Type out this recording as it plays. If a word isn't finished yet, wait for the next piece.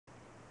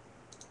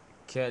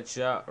catch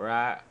up,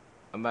 right?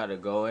 I'm about to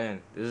go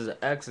in. This is an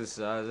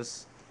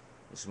exercise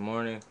this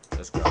morning.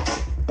 Let's go.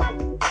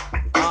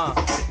 Yo.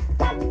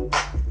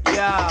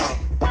 Yo.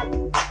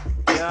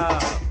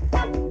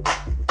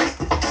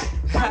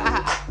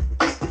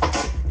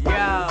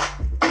 Yo.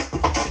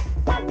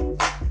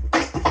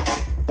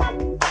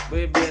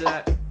 We be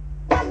like,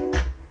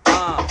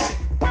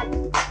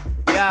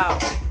 yo.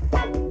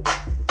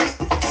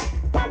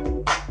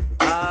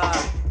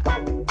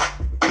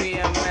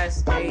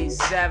 PMS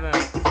 87.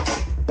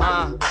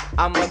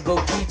 I'ma go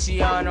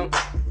Geechee on them.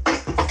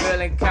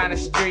 Feeling kinda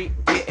street,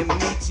 getting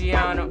meaty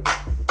on them.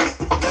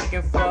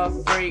 Looking for a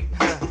freak,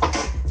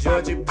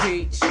 Georgia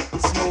Peach,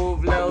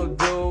 smooth little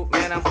dude.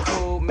 Man, I'm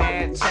cool,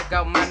 man. Check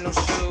out my new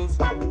shoes.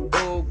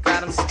 Ooh,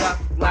 got them stuck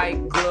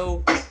like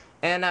glue.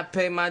 And I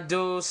pay my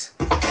dues.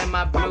 And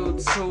my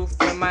Bluetooth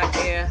in my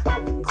ear.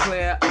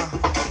 Clear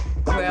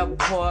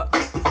port.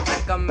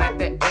 Like I'm at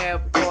the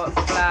airport.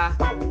 Fly,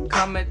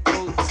 coming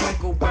through,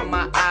 twinkle in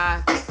my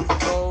eye.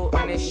 Gold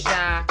and it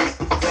shine.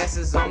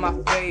 Glasses on my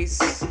face.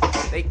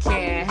 They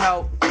can't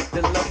help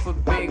the look for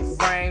big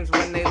frames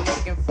when they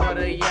looking for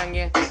the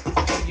youngin'.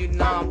 And you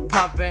know I'm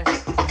pumping,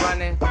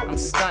 running, I'm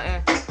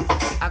stunting.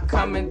 I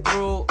coming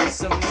through in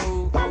some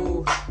new,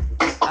 ooh.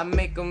 I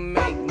make 'em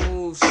make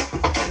moves,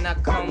 and I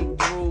come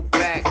through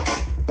back.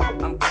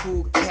 I'm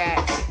cool cat,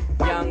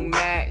 young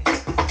Mac,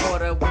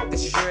 porter with the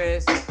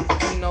shreds.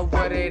 You know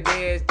what it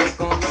is, they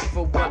gon' look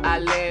for where I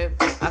live.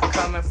 I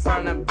come in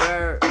front of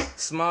Bird,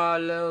 small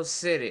little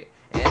city.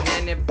 And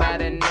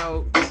anybody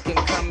know you can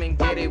come and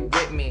get it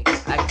with me.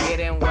 I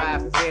get in where I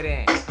fit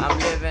in. I'm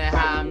living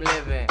how I'm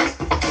living.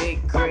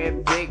 Big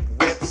crib, big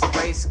whips,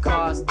 race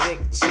cars, thick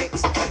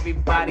chicks.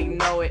 Everybody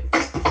know it,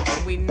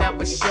 and we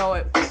never show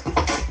it.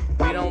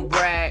 We don't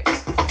brag,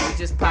 we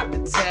just pop the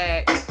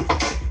tag.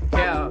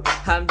 Yo,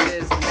 I'm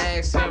just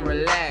nice and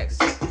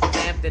relaxed.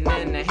 Lampton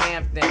in the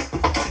Hampton.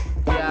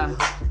 Yeah,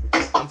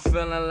 I'm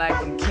feeling like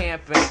I'm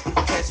camping.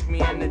 Catch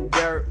me in the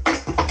dirt.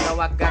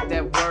 Know I got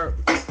that work.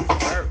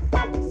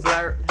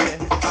 Flirt,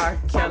 R.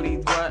 Kelly,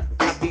 what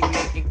I be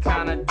making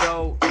kinda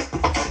dope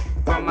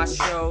from my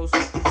shows,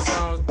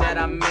 songs that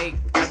I make.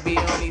 I be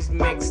on these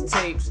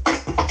mixtapes.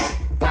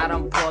 Got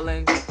 'em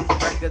pulling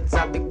records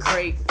out the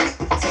crate.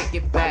 Take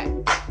it back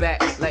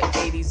like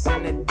 80s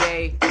in the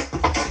day.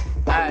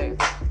 Ay,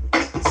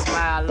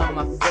 smile on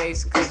my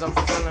face 'cause I'm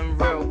feeling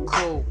real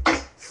cool.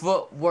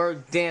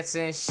 Footwork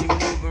dancing, she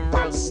moving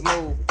real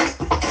smooth.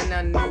 And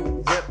a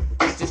new whip,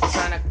 I'm just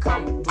tryna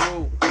come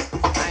through. I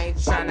ain't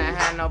tryna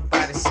have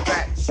nobody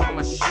scratch on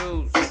my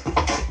shoes.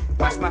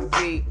 Wash my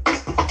feet,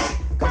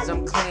 'cause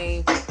I'm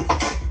clean.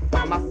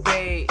 My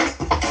fade,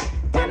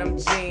 denim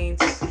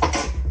jeans,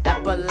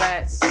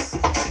 epaulets,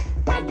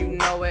 and you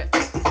know it,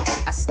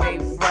 I stay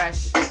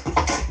fresh.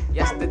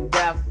 Yes, the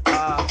death,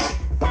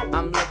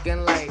 I'm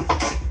looking like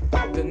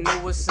the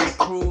newest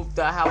improved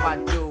of how I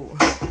do.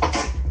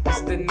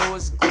 It's the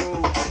newest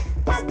groove,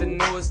 it's the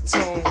newest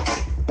tune,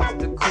 it's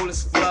the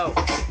coolest flow.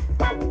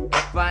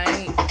 If I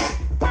ain't,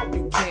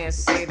 you can't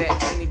say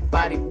that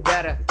anybody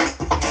better.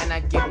 Man, I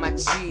get my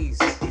cheese,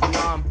 you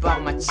know I'm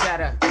about my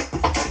cheddar.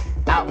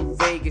 Out in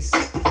Vegas,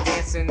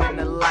 dancing in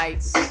the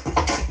lights.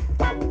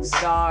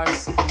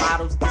 Stars,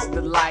 models, this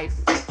the life.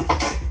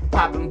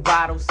 Popping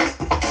bottles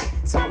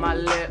to my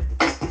lip.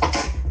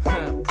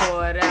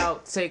 Pour it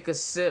out, take a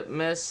sip,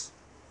 miss.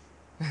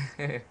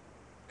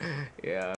 Yeah.